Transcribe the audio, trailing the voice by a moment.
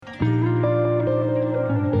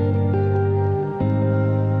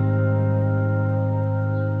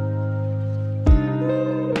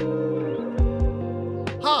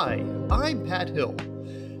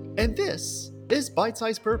And this is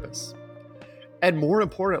Bite-Sized Purpose. And more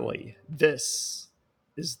importantly, this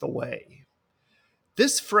is the way.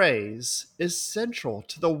 This phrase is central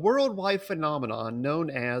to the worldwide phenomenon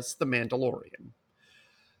known as the Mandalorian.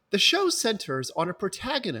 The show centers on a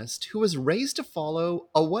protagonist who is raised to follow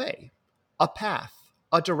a way, a path,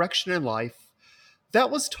 a direction in life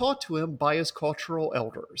that was taught to him by his cultural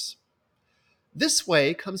elders. This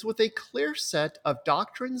way comes with a clear set of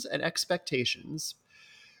doctrines and expectations,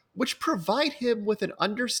 which provide him with an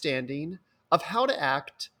understanding of how to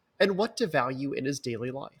act and what to value in his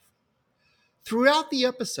daily life. Throughout the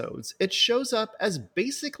episodes, it shows up as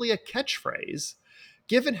basically a catchphrase,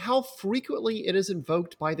 given how frequently it is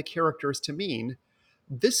invoked by the characters to mean,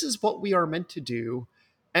 this is what we are meant to do,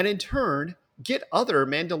 and in turn, get other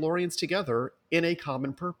Mandalorians together in a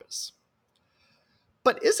common purpose.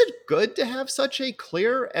 But is it good to have such a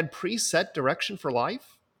clear and preset direction for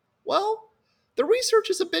life? Well, the research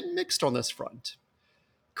is a bit mixed on this front.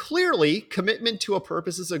 Clearly, commitment to a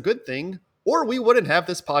purpose is a good thing, or we wouldn't have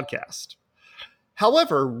this podcast.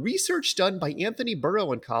 However, research done by Anthony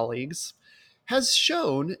Burrow and colleagues has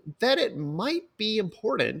shown that it might be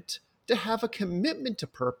important to have a commitment to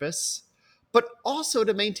purpose, but also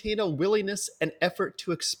to maintain a willingness and effort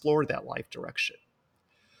to explore that life direction.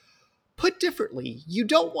 Put differently, you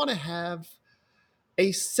don't want to have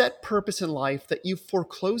a set purpose in life that you've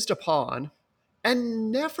foreclosed upon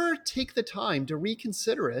and never take the time to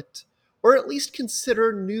reconsider it, or at least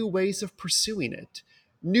consider new ways of pursuing it,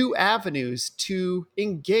 new avenues to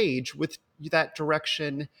engage with that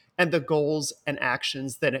direction and the goals and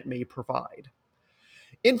actions that it may provide.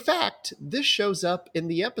 In fact, this shows up in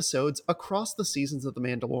the episodes across the seasons of The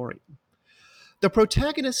Mandalorian. The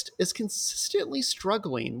protagonist is consistently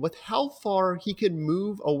struggling with how far he can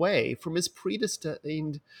move away from his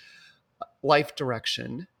predestined life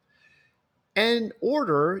direction in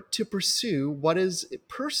order to pursue what is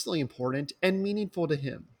personally important and meaningful to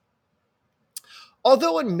him.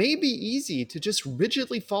 Although it may be easy to just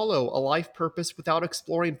rigidly follow a life purpose without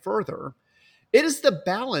exploring further, it is the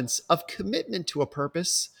balance of commitment to a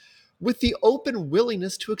purpose with the open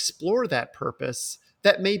willingness to explore that purpose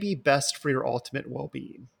that may be best for your ultimate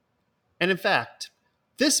well-being. And in fact,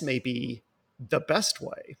 this may be the best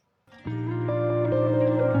way.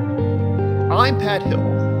 I'm Pat Hill,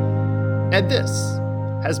 and this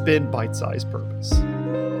has been Bite-Sized Purpose.